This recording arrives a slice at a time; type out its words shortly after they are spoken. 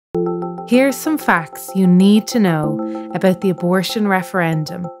Here's some facts you need to know about the abortion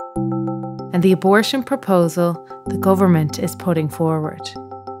referendum and the abortion proposal the government is putting forward.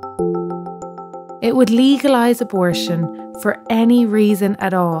 It would legalise abortion for any reason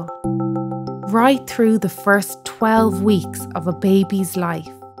at all, right through the first 12 weeks of a baby's life.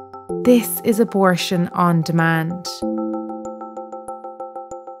 This is abortion on demand.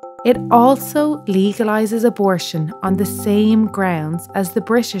 It also legalises abortion on the same grounds as the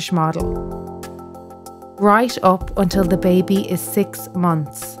British model, right up until the baby is 6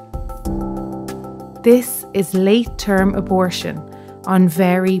 months. This is late-term abortion on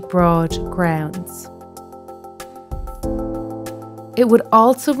very broad grounds. It would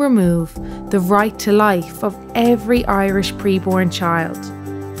also remove the right to life of every Irish preborn child,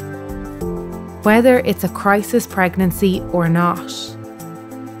 whether it's a crisis pregnancy or not.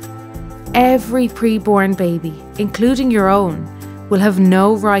 Every preborn baby, including your own, will have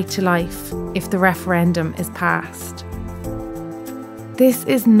no right to life if the referendum is passed. This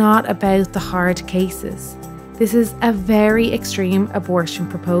is not about the hard cases. This is a very extreme abortion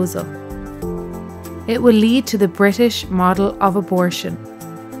proposal. It will lead to the British model of abortion,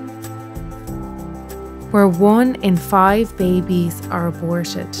 where 1 in 5 babies are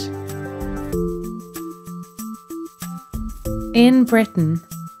aborted. In Britain,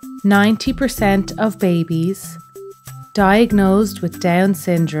 90% of babies diagnosed with Down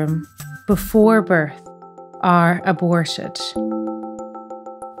syndrome before birth are aborted.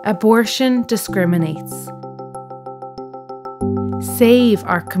 Abortion discriminates. Save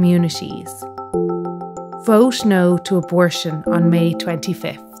our communities. Vote no to abortion on May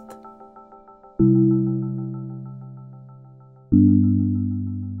 25th.